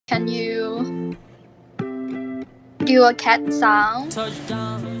Can you do a cat sound?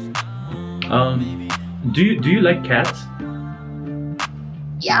 Do you like cats?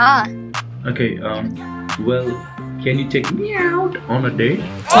 Yeah. Okay, well, can you take me out on a date?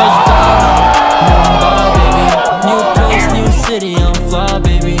 New place, new city, I'm fly,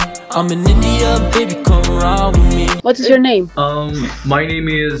 baby. I'm in India, baby, come ride with me. What is your name? My name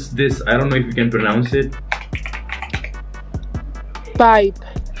is this. I don't know if you can pronounce it. Pipe.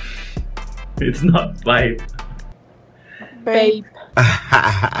 It's not pipe. Babe.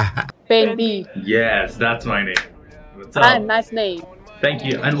 Baby. Yes, that's my name. What's up? Ah, nice name. Thank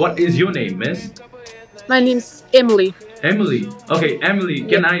you. And what is your name, miss? My name's Emily. Emily. Okay, Emily.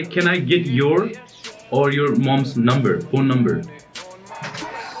 Can I get your or your mom's phone number?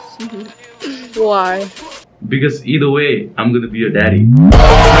 Why? Because either way, I'm gonna be your daddy.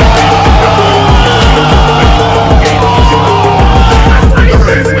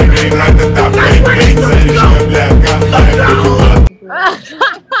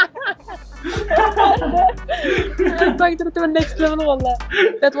 Going to the next level.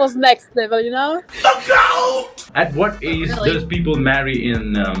 That was next level, you know? At what age does people marry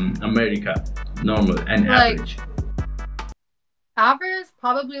in America? Normal and average? Average,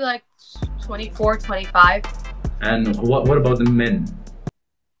 probably like 24, 25. And what about the men?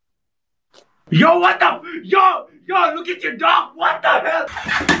 Yo, what the? Yo, look at your dog. What the hell?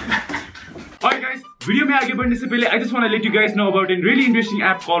 Alright guys, video में आगे बढ़ने से पहले I just want to let you guys know about a really interesting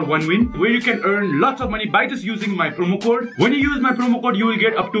app called OneWin, where you can earn lots of money by just using my promo code. When you use my promo code, you will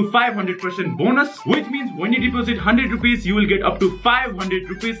get up to 500% bonus, which means when you deposit 100 rupees, you will get up to 500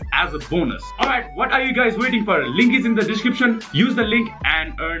 rupees as a bonus. Alright, what are you guys waiting for? Link is in the description. Use the link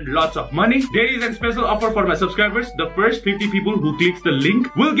and earn lots of money. There is a special offer for my subscribers. The first 50 people who clicks the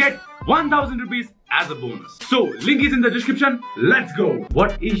link will get 1000 rupees as a bonus. So, link is in the description. Let's go.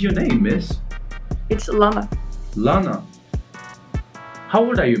 What is your name, miss? It's Lana. Lana. How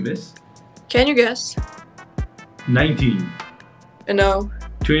old are you, miss? Can you guess? 19. No.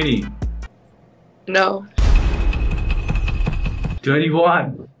 20. No.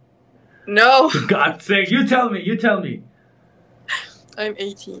 21. No. For God's sake, you tell me. I'm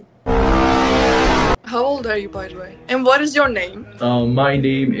 18. How old are you, by the way? And what is your name? My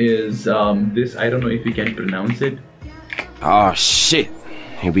name is this. I don't know if you can pronounce it. Oh shit!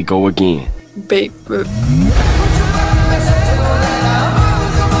 Here we go again. Babe.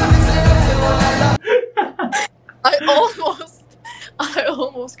 I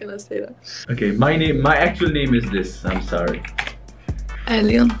almost gonna say that. Okay, my actual name is this. I'm sorry.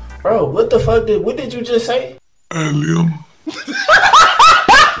 Alien. Bro, what the fuck what did you just say? Alien.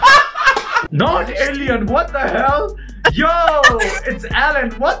 Not alien. What the hell? Yo, it's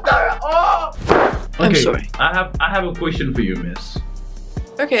Alan. What the? Oh. Okay, I'm sorry. I have a question for you, miss.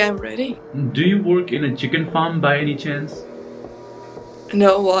 Okay, I'm ready. Do you work in a chicken farm by any chance?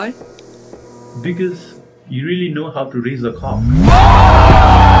 No, why? Because you really know how to raise a cock.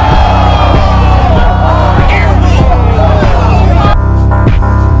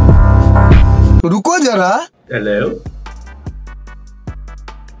 रुको जरा. Hello?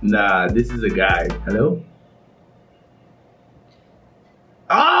 Nah, this is a guy. Hello?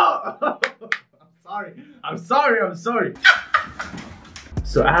 Oh! I'm sorry.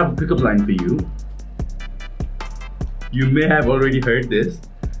 So I have a pickup line for you. You may have already heard this,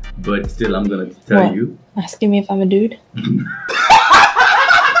 but still I'm gonna tell you. Asking me if I'm a dude?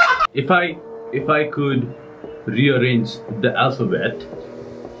 If I could rearrange the alphabet,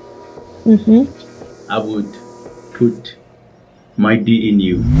 I would put my D in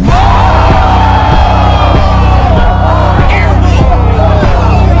you.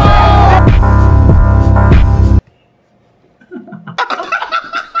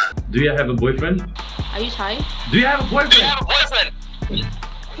 Do you have a boyfriend? Are you shy? Do you have a boyfriend?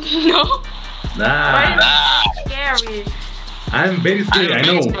 No. Nah. Scary. I'm very scary, I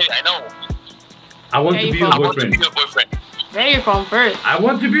know. I want to be your boyfriend. Where are you from first? I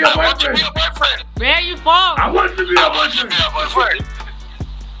want to be your boyfriend. Where are you from? I want to be your boyfriend.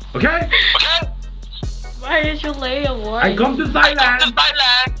 Okay? Why did you lay a voice? I come to Thailand.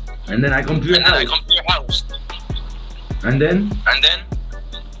 And then I come to your house. And then?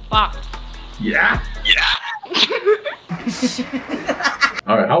 Fuck. Yeah.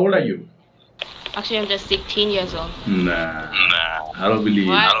 Alright, how old are you? Actually, I'm just 16 years old. Nah. I don't believe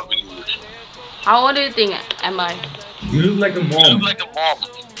it. How old do you think am I? You look like a mom.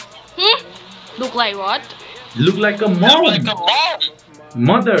 Look like what? Look like a mom.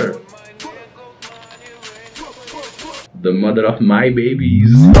 Mother. The mother of my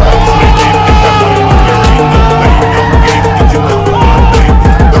babies.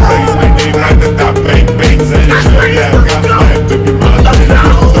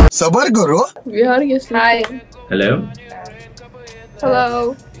 सबर करो. Hi. Hello?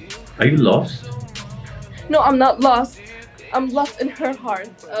 Hello. Are you lost? No, I'm not lost. I'm lost in her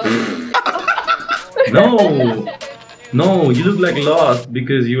heart. No. No, you look like lost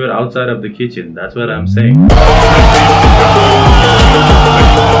because you were outside of the kitchen. That's what I'm saying.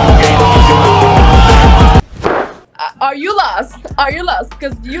 Are you lost? Are you lost?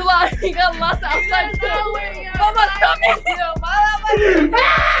 Because you got lost outside too. Mama's coming.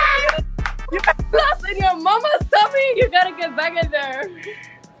 You got lost in your mama's tummy. You gotta get back in there.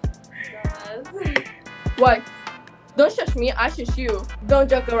 What? Don't shush me, I shush you. Don't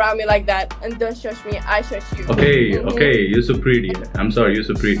joke around me like that. And don't shush me, I shush you. Okay, okay, you're so pretty. I'm sorry, you're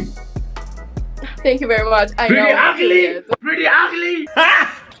so pretty. Thank you very much. I Pretty know. ugly! Pretty ugly!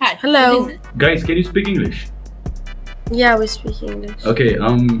 Hi. Hello. Guys, can you speak English? Yeah, we speak English. Okay,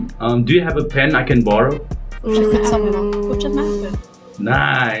 do you have a pen I can borrow?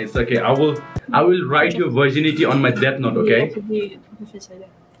 Nice. Okay, I will write your virginity on my death note, okay?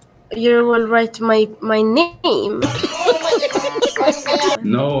 You will write my name.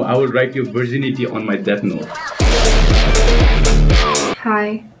 No, I will write your virginity on my death note.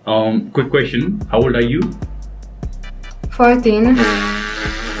 Hi. Quick question. How old are you? 14.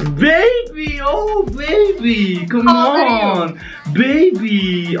 Baby, oh baby, come on,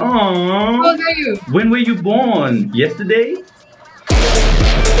 baby, How aww. old are you? When were you born? Yesterday?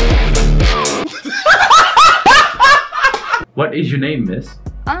 What is your name, miss?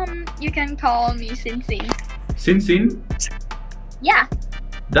 You can call me Sin Sin. Sin Sin? Yeah.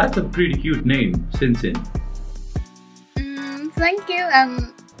 That's a pretty cute name, Sin Sin. Thank you.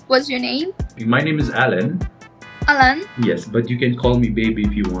 What's your name? My name is Alan. Alan. Yes, but you can call me baby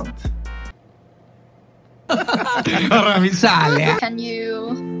if you want. Can you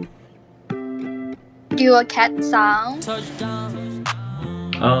do a cat sound?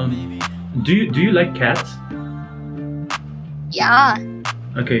 Do you like cats? Yeah.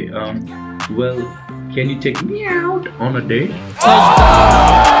 Okay, well, can you take me out on a date?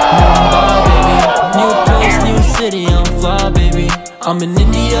 New place, new city, I'm fly, baby. I'm in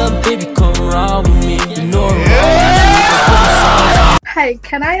India, baby, come ride with me. You know Hey,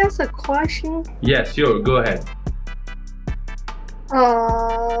 can I ask a question? Yeah, sure, go ahead.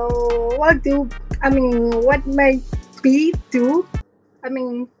 What may bee do? I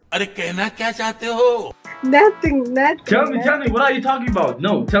mean, nothing. Tell me, what are you talking about?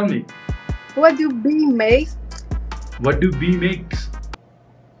 No, tell me. What do bee make? What do bee makes?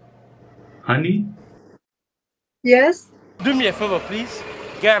 Honey? Yes. Do me a favor, please.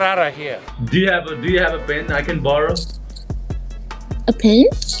 Get out of here. Do you have a pen I can borrow? A pen?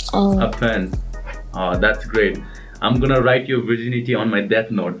 Oh. A pen. Oh, that's great. I'm gonna write your virginity on my death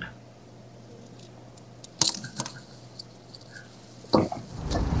note.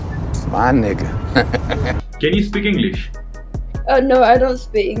 My nigga. Can you speak English? No, I don't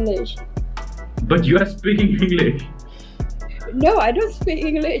speak English. But you are speaking English. No, I don't speak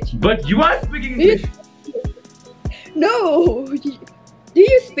English. But you are speaking English. No. Do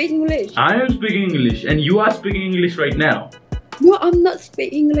you speak English? I am speaking English and you are speaking English right now. No, I'm not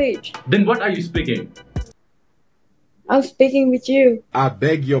speaking English. Then what are you speaking? I'm speaking with you. I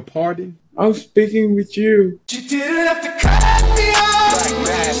beg your pardon? I'm speaking with you. You didn't have to cut me off.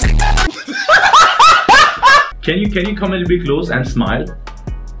 Can you come a little bit close and smile?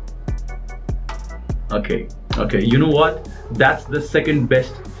 Okay, you know what? That's the second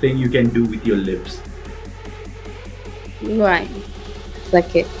best thing you can do with your lips. Right.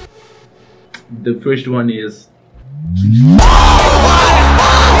 Like it. The first one is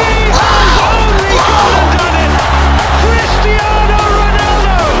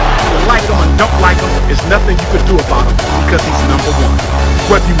Like him or don't like him, there's nothing you can do about him because he's number one.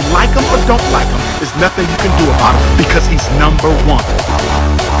 Whether you like him or don't like him, there's nothing you can do about him because he's number one.